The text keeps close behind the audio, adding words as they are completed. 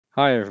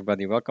Hi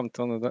everybody, welcome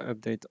to another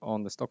update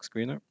on the stock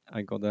screener.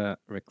 I got a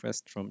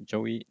request from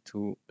Joey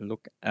to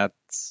look at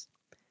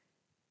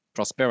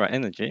Prospera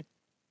Energy.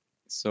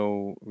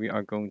 So we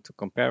are going to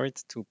compare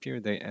it to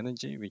Pieridae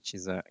Energy, which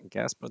is a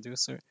gas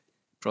producer.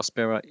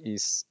 Prospera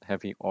is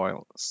heavy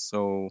oil.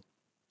 So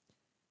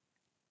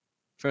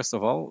first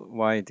of all,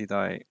 why did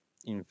I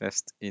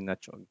invest in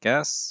natural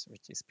gas,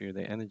 which is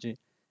Pieridae Energy?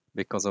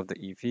 Because of the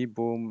EV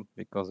boom,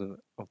 because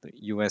of the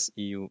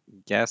US-EU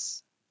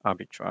gas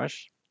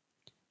arbitrage.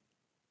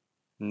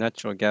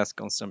 Natural gas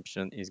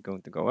consumption is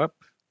going to go up.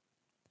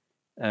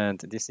 And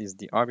this is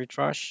the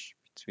arbitrage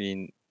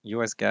between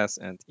US gas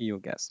and EU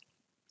gas.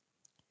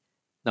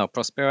 Now,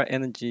 Prospera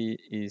Energy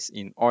is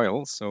in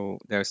oil, so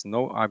there's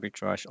no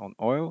arbitrage on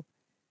oil.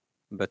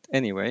 But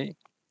anyway,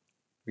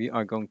 we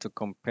are going to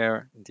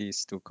compare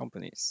these two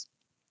companies.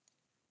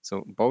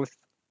 So both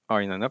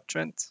are in an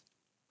uptrend,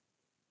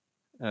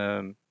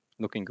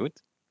 looking good.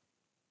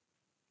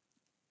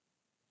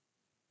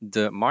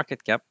 The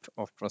market cap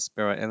of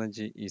Prospera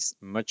Energy is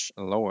much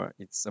lower.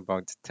 It's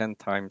about 10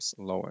 times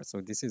lower. So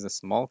this is a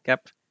small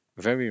cap,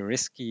 very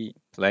risky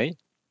play.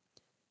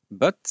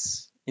 But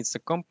it's a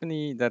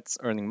company that's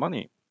earning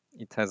money.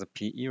 It has a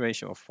PE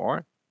ratio of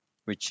 4,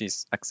 which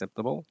is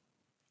acceptable.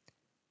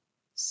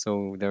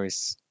 So there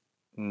is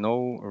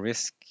no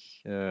risk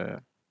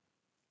in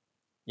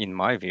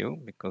my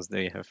view because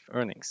they have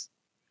earnings.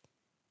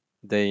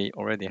 They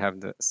already have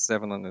the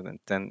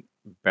 710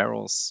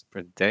 barrels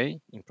per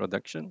day in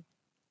production,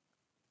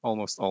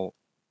 almost all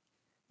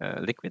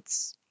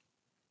liquids.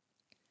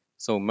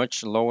 So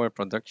much lower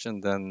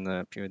production than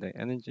Pieridae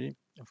Energy,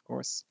 of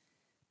course.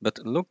 But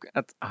look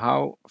at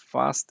how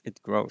fast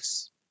it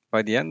grows.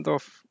 By the end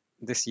of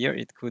this year,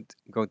 it could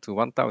go to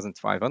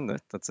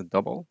 1,500. That's a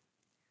double.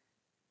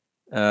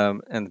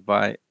 And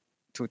by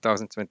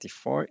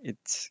 2024,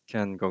 it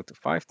can go to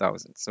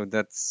 5,000. So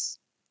that's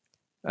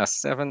a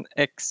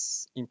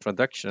 7x in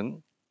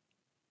production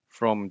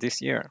from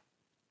this year.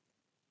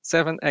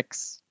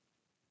 7x.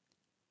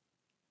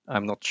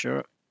 I'm not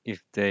sure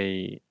if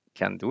they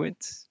can do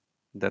it.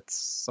 That's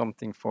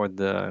something for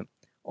the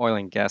oil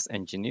and gas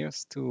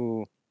engineers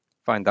to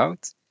find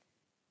out.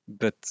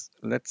 But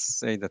let's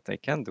say that they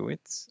can do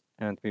it,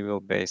 and we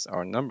will base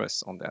our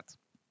numbers on that.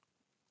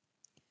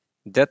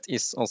 Debt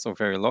is also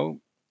very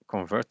low,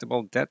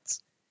 convertible debt.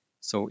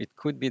 So it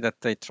could be that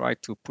they try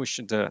to push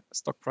the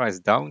stock price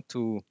down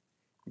to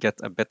get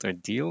a better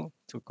deal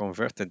to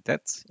convert the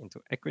debt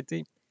into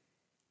equity.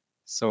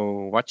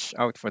 So watch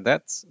out for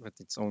that, but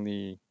it's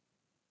only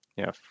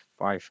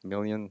 5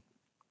 million,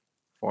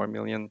 4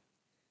 million.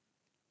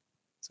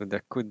 So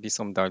there could be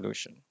some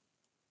dilution.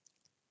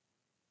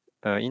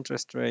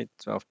 Interest rate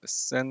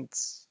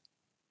 12%.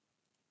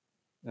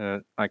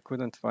 I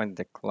couldn't find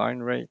decline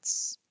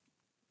rates.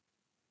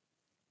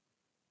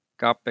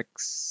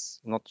 CapEx,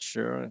 not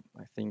sure.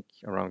 I think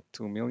around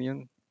 2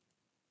 million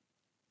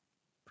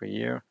per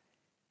year.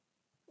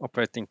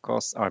 Operating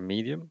costs are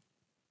medium,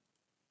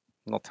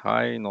 not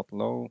high, not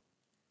low.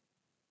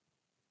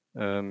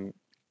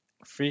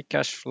 Free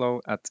cash flow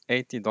at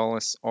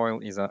 $80 oil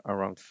is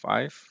around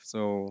 5.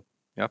 So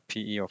yeah,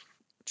 PE of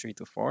 3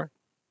 to 4.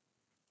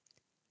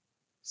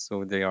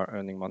 So they are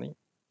earning money.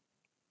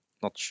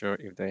 Not sure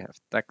if they have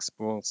tax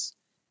pools,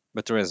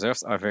 but the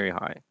reserves are very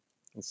high.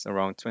 It's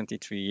around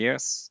 23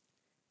 years.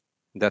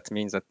 That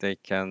means that they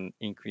can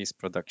increase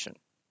production.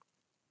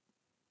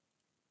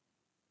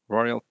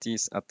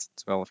 Royalties at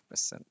 12%,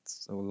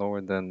 so lower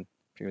than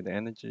Pieridae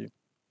Energy.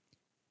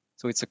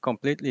 So it's a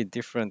completely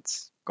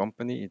different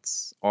company.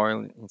 It's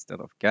oil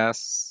instead of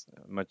gas,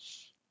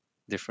 much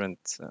different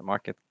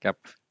market cap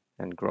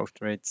and growth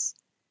rates.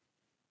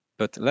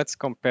 But let's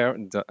compare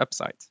the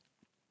upside.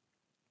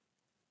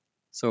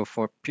 So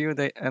for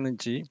Pieridae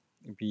Energy,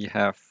 we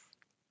have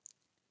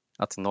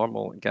at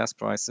normal gas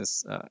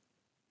prices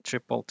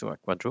triple to a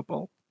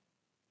quadruple,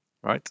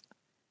 right?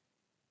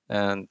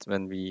 And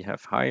when we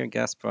have higher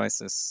gas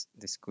prices,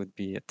 this could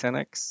be a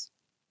 10x.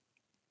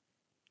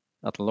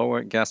 At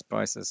lower gas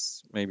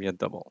prices, maybe a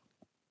double.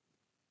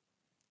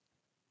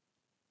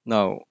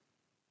 Now,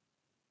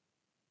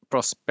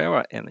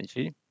 Prospera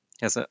Energy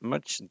has a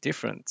much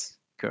different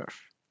curve.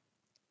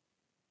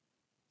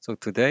 So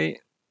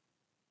today,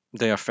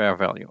 they are fair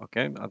value,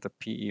 okay? At a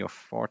PE of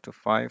 4 to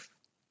 5,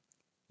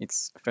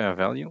 it's fair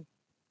value.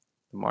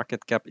 The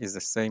market cap is the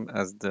same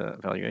as the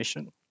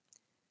valuation.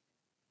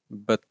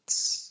 But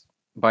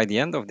by the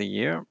end of the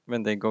year,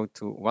 when they go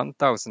to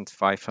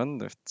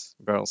 1,500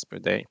 barrels per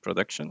day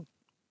production,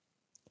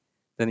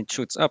 then it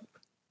shoots up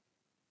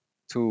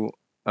to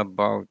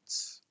about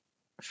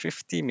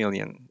 50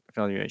 million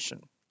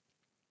valuation.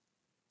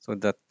 So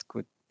that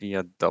could be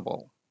a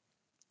double.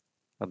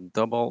 A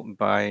double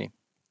by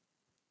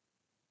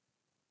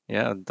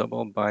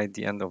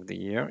the end of the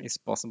year is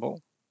possible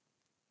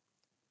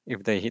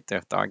if they hit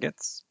their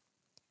targets.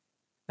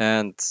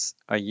 And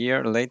a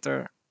year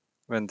later,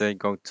 when they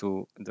go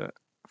to the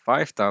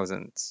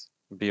 5,000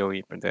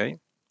 BOE per day,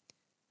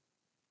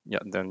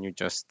 then you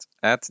just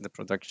add the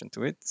production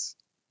to it,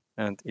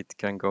 and it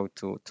can go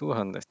to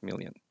 200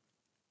 million.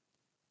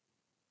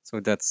 So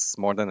that's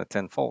more than a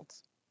tenfold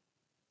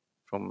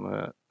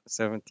from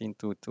 17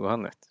 to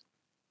 200.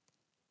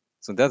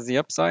 So that's the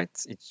upside.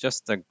 It's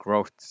just a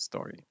growth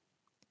story.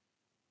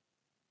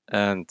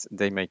 And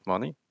they make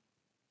money.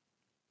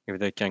 If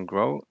they can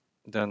grow,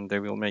 then they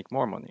will make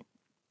more money.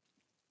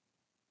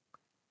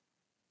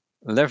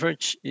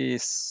 Leverage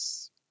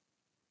is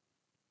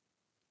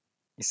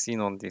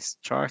seen on this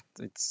chart.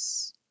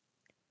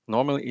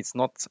 Normally it's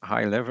not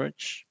high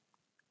leverage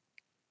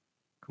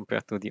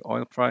compared to the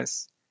oil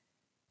price,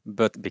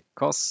 but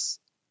because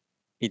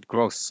it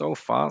grows so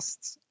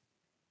fast,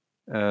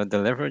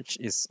 the leverage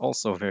is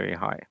also very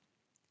high.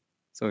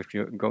 So if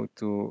you go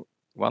to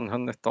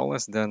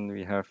 $100, then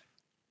we have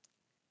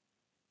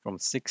from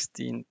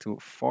 16 to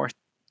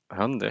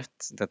 400.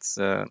 That's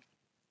more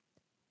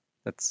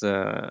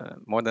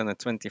than a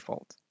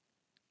 20-fold,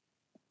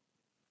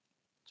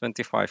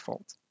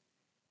 25-fold.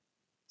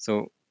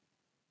 So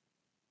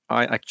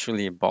I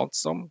actually bought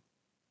some,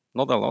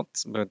 not a lot,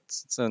 but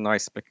it's a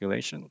nice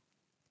speculation.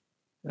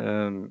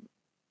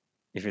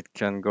 If it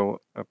can go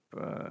up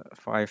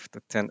 5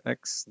 to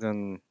 10x,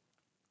 then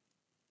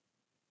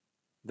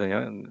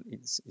yeah,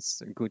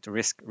 it's a good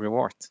risk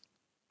reward.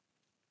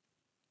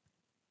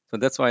 So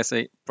that's why I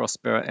say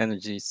Prospera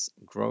Energy's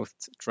growth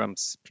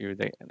trumps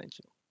Pieridae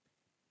Energy.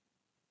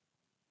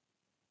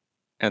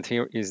 And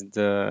here is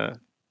the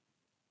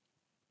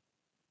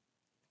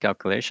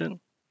calculation.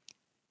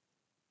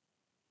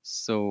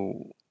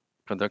 So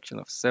production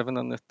of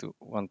 700 to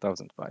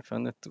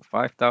 1,500 to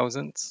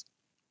 5,000.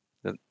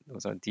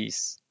 Those are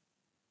these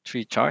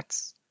three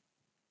charts,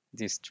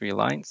 these three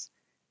lines.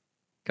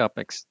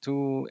 Capex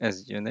 2,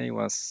 SG&A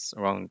was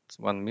around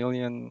 1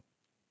 million,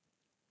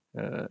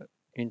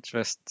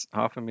 interest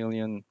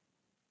 500,000,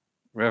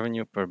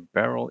 revenue per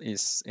barrel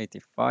is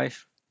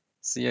 85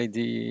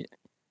 CAD,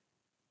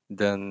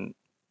 then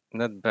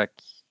netback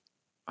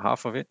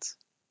half of it,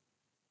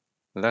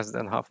 less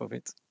than half of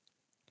it,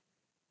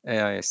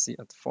 AISC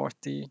at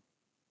 40,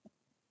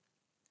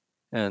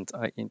 and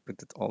I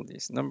inputted all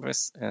these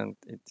numbers and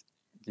it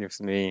gives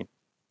me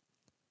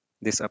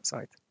this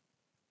upside.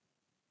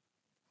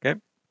 Okay,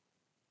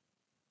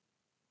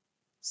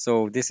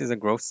 so this is a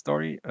growth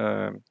story.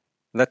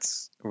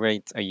 Let's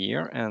wait a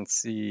year and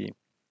see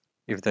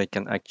if they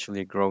can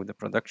actually grow the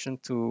production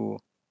to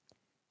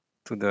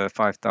the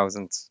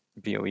 5,000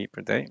 BOE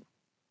per day.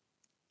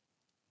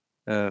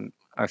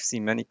 I've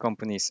seen many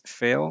companies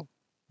fail,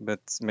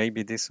 but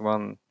maybe this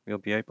one will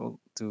be able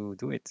to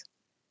do it.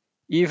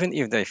 Even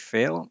if they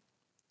fail,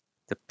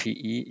 the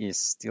PE is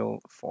still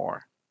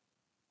 4,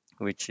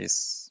 which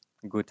is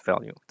good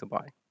value to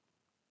buy.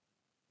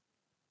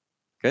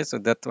 Okay, so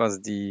that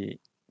was the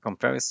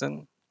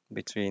comparison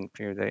between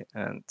Pieridae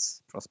and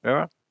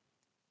Prospera,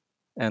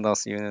 and I'll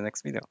see you in the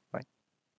next video. Bye.